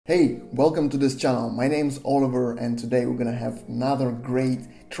Hey, welcome to this channel. My name's Oliver and today we're gonna have another great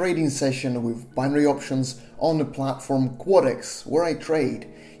trading session with binary options on the platform Quotex, where I trade.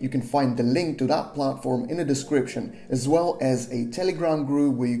 You can find the link to that platform in the description, as well as a Telegram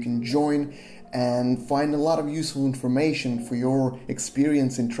group where you can join and find a lot of useful information for your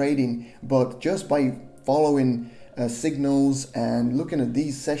experience in trading. But just by following signals and looking at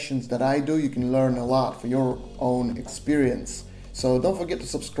these sessions that I do, you can learn a lot for your own experience. So don't forget to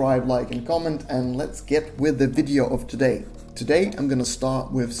subscribe, like and comment, and let's get with the video of today. Today I'm gonna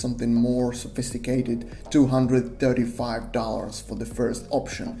start with something more sophisticated, $235 for the first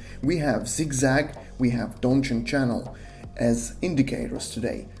option. We have zigzag, we have Donchian channel as indicators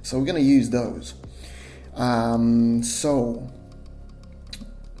today, so we're gonna use those. So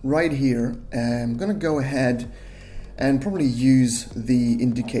right here I'm gonna go ahead and probably use the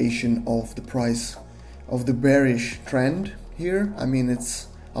indication of the price of the bearish trend here. I mean, it's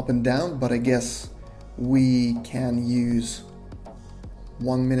up and down, but I guess we can use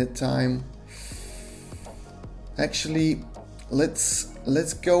 1 minute time. Actually, let's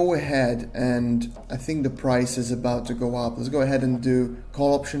go ahead, and I think the price is about to go up. Let's go ahead and do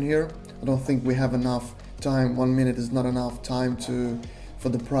call option here. I don't think we have enough time. 1 minute is not enough time for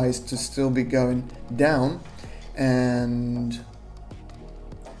the price to still be going down. And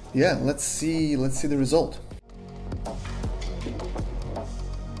yeah, let's see the result.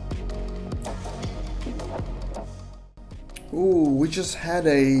 Ooh, we just had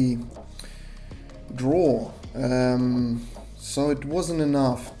a draw, so it wasn't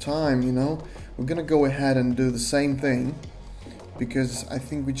enough time, you know. We're gonna go ahead and do the same thing because I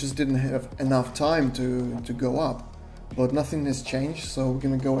think we just didn't have enough time to go up, but nothing has changed, so we're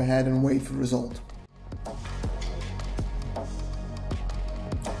gonna go ahead and wait for the result.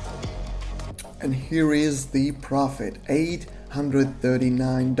 And here is the profit,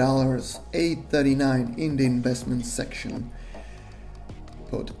 $839, $839 in the investment section.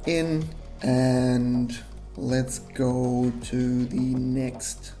 Put in, and let's go to the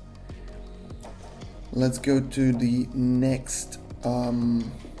next. Let's go to the next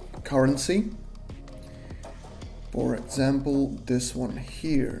currency. For example, this one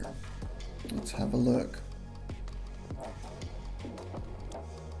here. Let's have a look.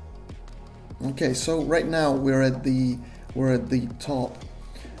 Okay, so right now we're at the top.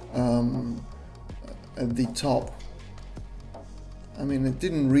 At the top. I mean, it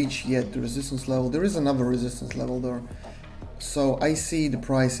didn't reach yet the resistance level. There is another resistance level there. So I see the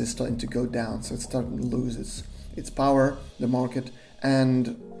price is starting to go down. So it's starting to lose its power, the market,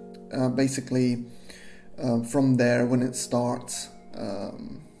 and basically from there, when it starts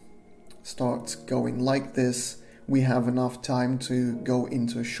going like this, we have enough time to go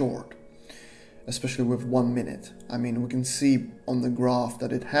into a short, especially with 1 minute. I mean, we can see on the graph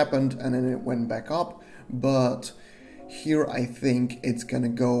that it happened and then it went back up, but here I think it's gonna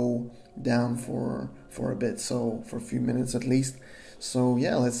go down for a bit, so for a few minutes at least. So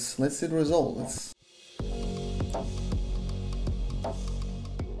yeah, let's see the result.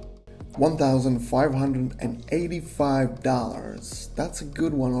 $1,585. That's a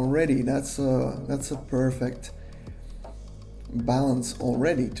good one already. That's a perfect balance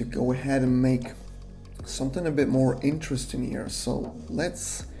already to go ahead and make something a bit more interesting here. So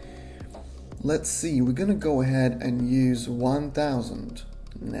let's see. We're gonna go ahead and use 1,000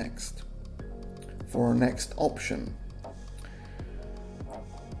 next for our next option,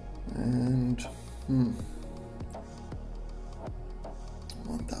 and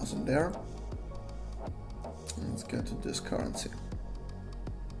 1,000 there. Let's go to this currency.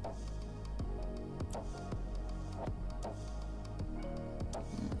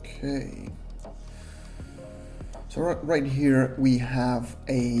 Okay, so right here we have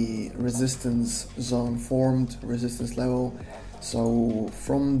a resistance zone formed, resistance level. So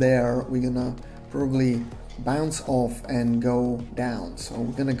from there we're gonna probably bounce off and go down. So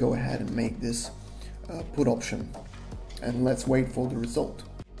we're gonna go ahead and make this put option, and let's wait for the result.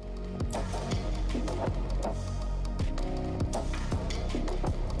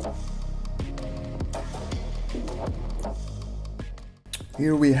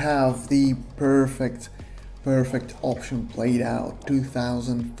 Here we have the perfect option played out,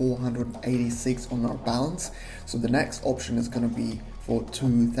 2,486 on our balance. So the next option is going to be for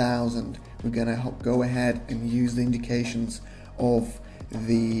 2,000. We're going to go ahead and use the indications of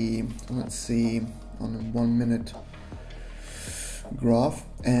the, let's see, on a 1 minute graph,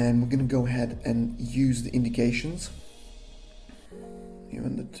 and we're going to go ahead and use the indications.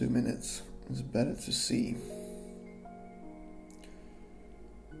 Even the 2 minutes is better to see.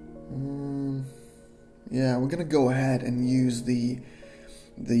 Yeah, we're gonna go ahead and use the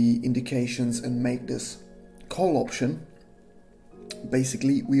the indications and make this call option,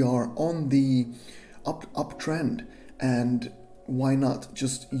 basically we are on the uptrend, and why not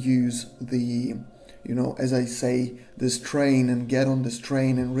just use the, you know, as I say, this train, and get on this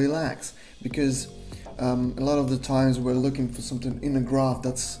train and relax, because a lot of the times we're looking for something in a graph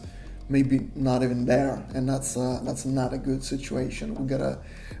that's maybe not even there, and that's not a good situation. We gotta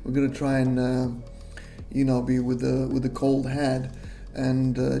try and you know, be with the cold head,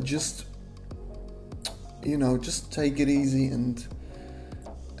 and just, you know, just take it easy and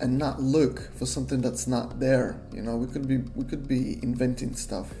not look for something that's not there. You know, we could be inventing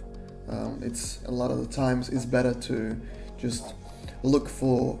stuff. It's a lot of the times it's better to just look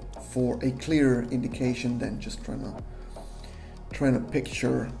for a clear indication than just trying to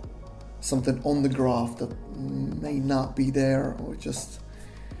picture something on the graph that may not be there, or just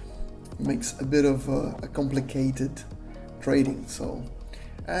makes a bit of a complicated trading. So,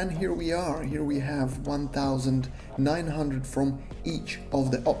 and here we are. Here we have 1,900 from each of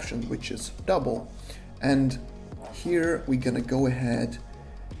the options, which is double. And here we're gonna go ahead,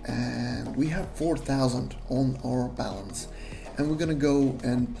 and we have 4,000 on our balance, and we're gonna go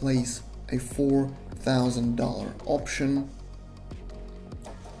and place a $4,000 option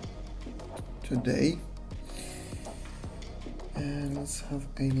today. And let's have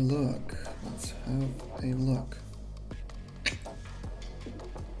a look.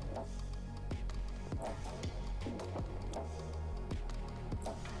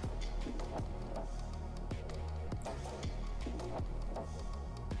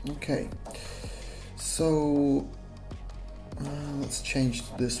 Okay, so let's change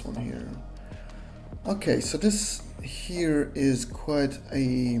to this one here. Okay, so this here is quite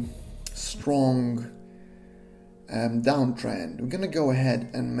a strong downtrend. We're gonna go ahead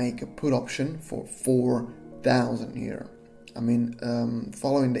and make a put option for 4,000 here. I mean,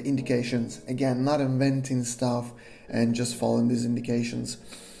 following the indications, again, not inventing stuff, and just following these indications.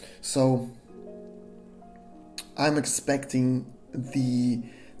 So I'm expecting the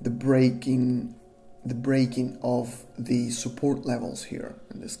breaking of the support levels here.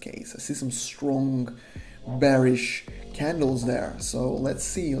 In this case, I see some strong bearish candles there, so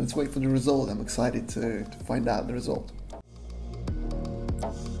let's wait for the result. I'm excited to find out the result.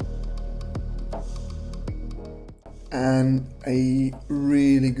 And a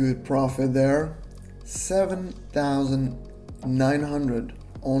really good profit there, 7,900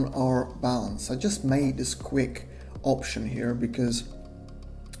 on our balance. I just made this quick option here because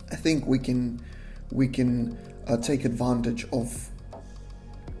I think we can take advantage of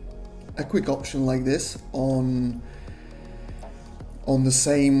a quick option like this on the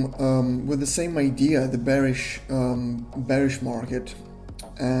same with the same idea, the bearish market,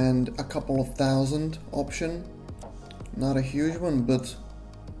 and a couple of thousand option, not a huge one, but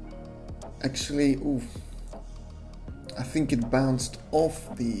actually, I think it bounced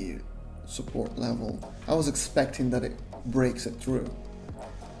off the support level. I was expecting that it breaks it through.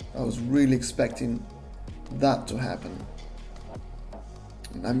 I was really expecting that to happen.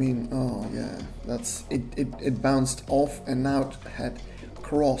 I mean, oh yeah, that's it. It bounced off, and now it had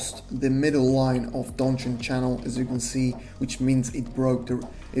crossed the middle line of Donchian channel, as you can see, which means it broke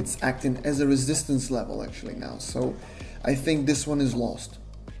it's acting as a resistance level actually now. So I think this one is lost.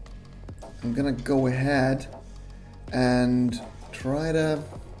 I'm gonna go ahead and try to,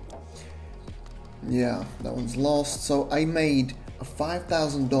 yeah, that one's lost. So I made a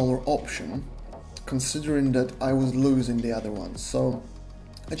 $5,000 option, considering that I was losing the other one. So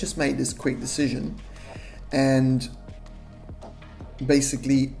I just made this quick decision, and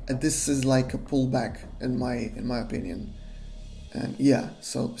basically this is like a pullback in my opinion. And yeah,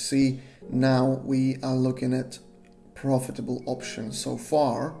 so see, now we are looking at profitable options so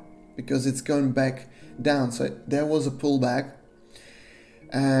far, because it's going back down. So there was a pullback,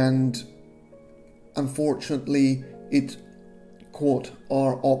 and unfortunately it caught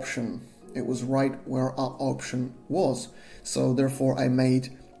our option. It was right where our option was. So therefore I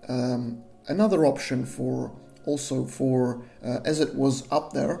made another option for as it was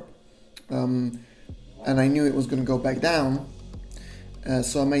up there, and I knew it was going to go back down.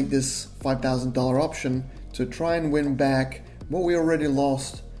 So I made this $5,000 option to try and win back what we already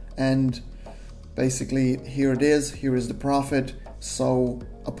lost. And basically here it is. Here is the profit. So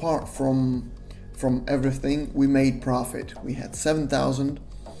apart from everything, we made profit. We had 7,000,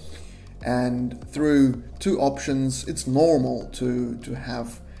 and through two options, it's normal to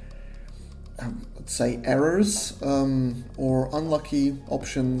have let's say errors or unlucky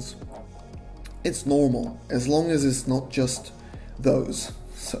options. It's normal, as long as it's not just those.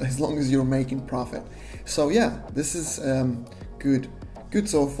 So as long as you're making profit. So yeah, this is good Good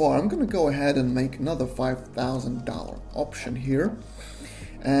so far. I'm gonna go ahead and make another $5,000 option here,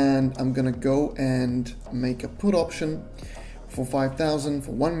 and I'm gonna go and make a put option for 5,000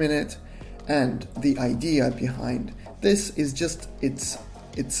 for 1 minute. And the idea behind this is just it's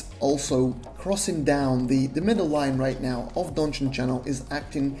also crossing down the middle line right now of Donchian channel is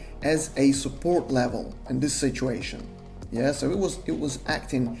acting as a support level in this situation. Yeah, so it was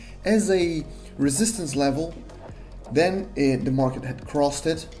acting as a resistance level. Then the market had crossed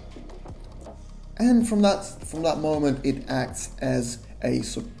it, and from that moment it acts as a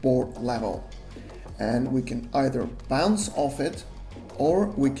support level, and we can either bounce off it or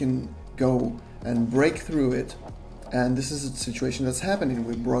we can go and break through it. And this is a situation that's happening.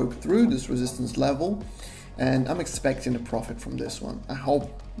 We broke through this resistance level, and I'm expecting a profit from this one. I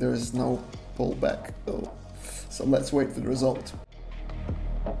hope there is no pullback though. So let's wait for the result.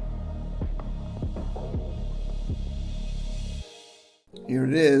 Here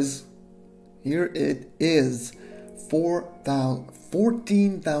it is. Here it is.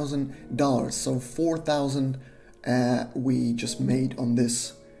 $14,000. So 4,000 we just made on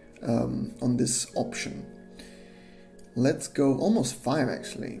this option. Let's go almost 5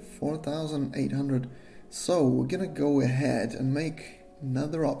 actually. 4,800. So we're gonna go ahead and make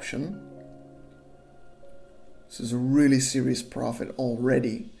another option. This is a really serious profit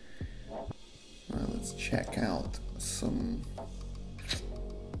already. Let's check out some.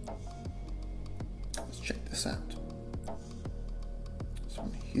 Check this out. This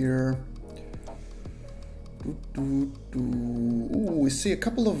one here. Ooh, we see a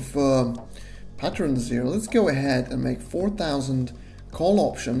couple of patterns here. Let's go ahead and make 4,000 call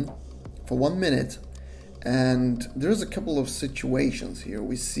option for 1 minute. And there's a couple of situations here.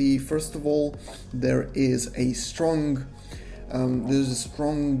 We see, first of all, there is a strong,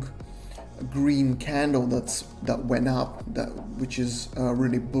 green candle that went up, which is a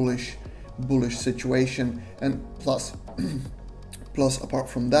really bullish situation. And plus apart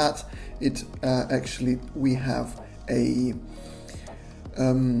from that, it actually we have a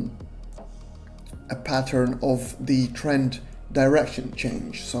pattern of the trend direction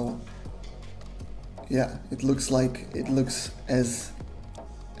change. So yeah, it looks as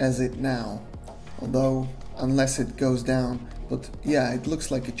it now, although unless it goes down. But yeah, it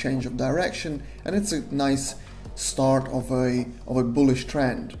looks like a change of direction, and it's a nice start of a bullish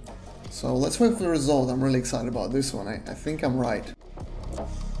trend. So let's wait for the result. I'm really excited about this one. I think I'm right.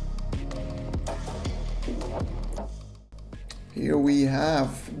 Here we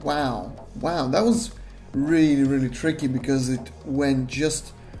have, wow, that was really tricky because it went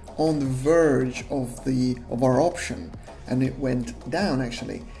just on the verge of our option, and it went down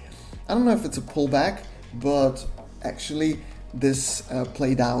actually. I don't know if it's a pullback, but actually this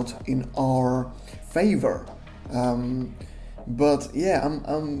played out in our favor. But yeah,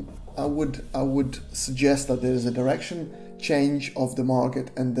 I would suggest that there is a direction change of the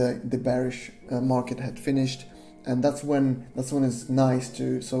market, and the bearish market had finished, and that's when it's nice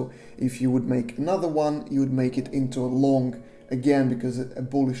to. So if you would make another one, you would make it into a long again, because a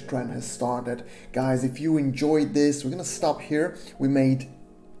bullish trend has started. Guys, if you enjoyed this, we're gonna stop here. We made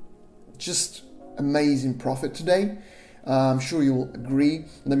just amazing profit today. I'm sure you'll agree.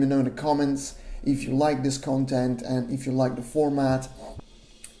 Let me know in the comments if you like this content and if you like the format,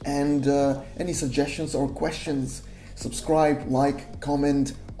 and any suggestions or questions. Subscribe, like,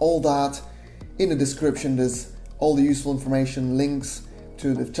 comment, all that. In the description there's all the useful information, links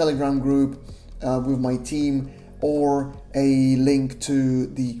to the Telegram group with my team, or a link to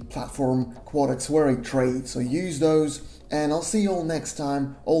the platform Quotex where I trade. So use those, and I'll see you all next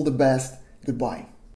time. All the best. Goodbye.